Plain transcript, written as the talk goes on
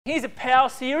Here's a power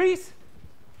series.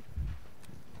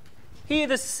 Here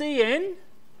the Cn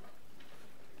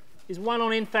is 1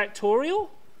 on n factorial.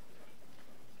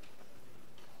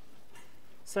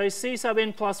 So C sub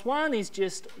n plus 1 is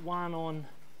just 1 on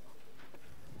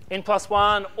n plus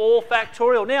 1 all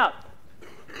factorial. Now,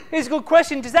 here's a good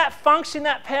question. Does that function,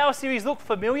 that power series, look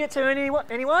familiar to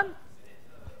anyone?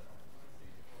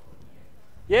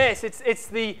 Yes, it's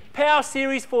the power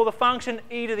series for the function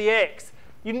e to the x.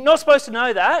 You're not supposed to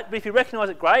know that, but if you recognise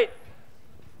it, great.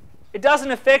 It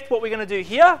doesn't affect what we're going to do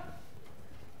here.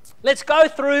 Let's go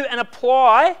through and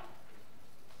apply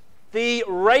the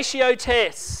ratio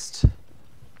test.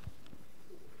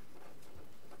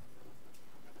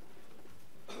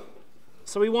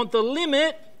 So we want the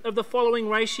limit of the following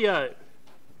ratio.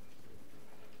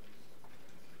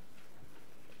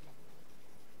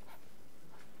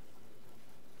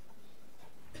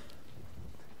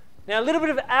 Now a little bit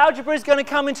of algebra is going to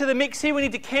come into the mix here. We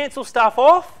need to cancel stuff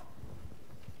off.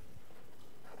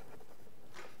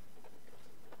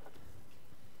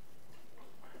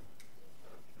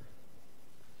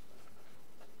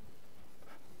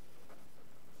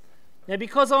 Now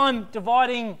because I'm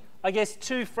dividing, I guess,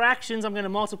 two fractions, I'm going to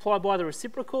multiply by the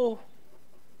reciprocal.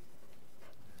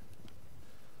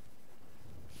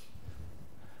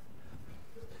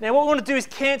 Now what we want to do is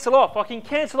cancel off. I can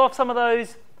cancel off some of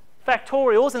those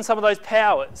factorials and some of those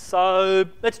powers. So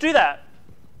let's do that.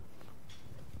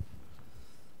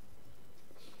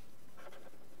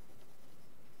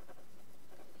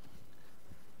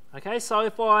 Okay, so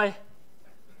if I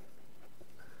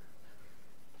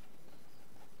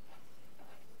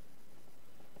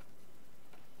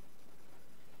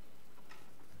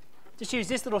just use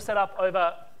this little setup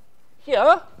over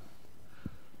here,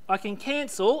 I can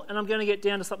cancel and I'm going to get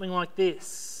down to something like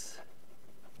this.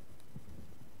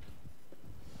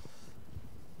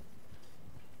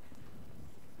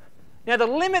 Now the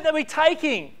limit that we're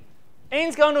taking,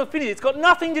 n's going to infinity, it's got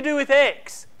nothing to do with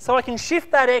x. So I can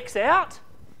shift that x out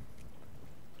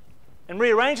and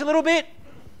rearrange a little bit.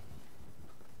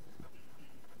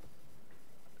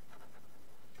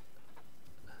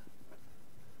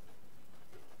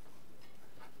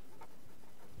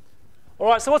 All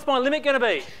right, so what's my limit going to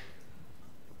be?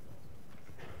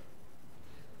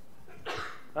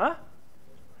 Huh?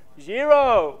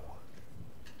 0.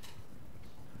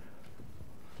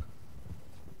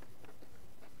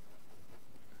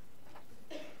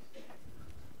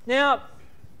 Now,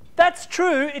 that's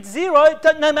true, it's 0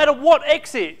 no matter what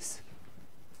x is.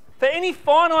 For any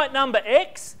finite number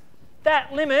x,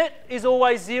 that limit is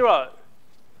always 0.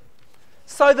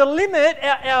 So the limit,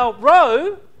 our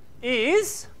rho,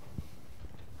 is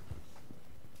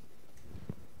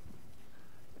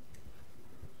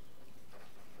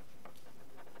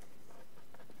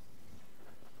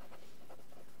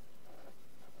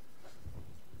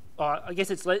I guess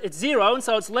it's 0, and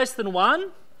so it's less than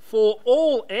 1 for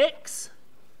all x.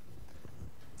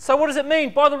 So what does it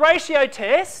mean? By the ratio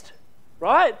test,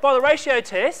 right? By the ratio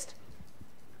test,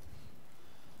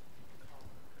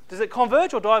 does it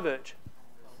converge or diverge?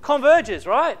 Converges,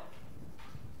 right?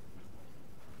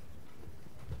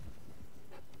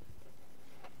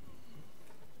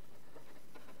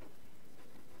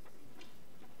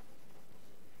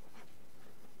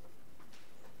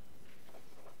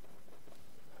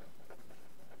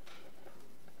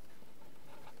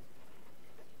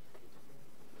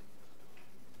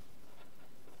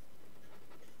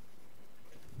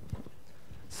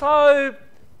 So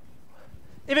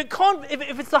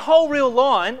if it's the whole real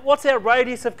line, what's our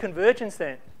radius of convergence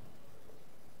then?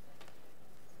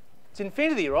 It's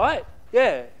infinity, right?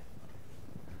 Yeah.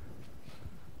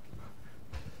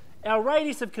 Our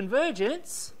radius of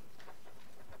convergence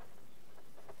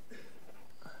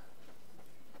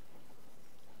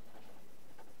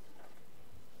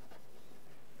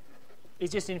is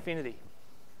just infinity.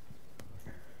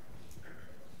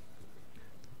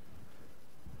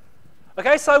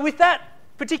 Okay, so with that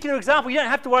particular example, you don't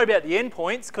have to worry about the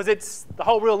endpoints because it's the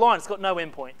whole real line. It's got no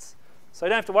endpoints. So you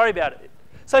don't have to worry about it.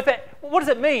 So what does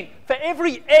it mean? For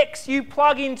every x you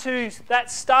plug into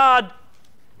that starred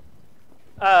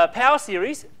power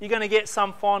series, you're going to get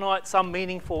some finite, some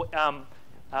meaningful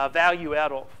value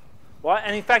out of. Right?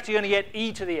 And in fact, you're going to get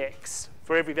e to the x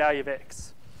for every value of x.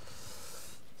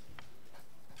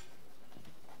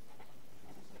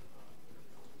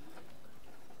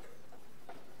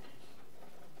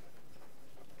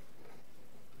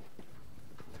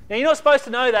 Now you're not supposed to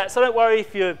know that, so don't worry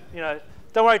if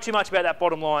don't worry too much about that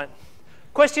bottom line.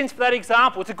 Questions for that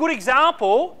example? It's a good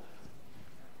example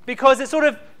because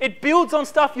it builds on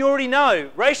stuff you already know.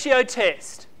 Ratio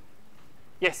test.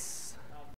 Yes.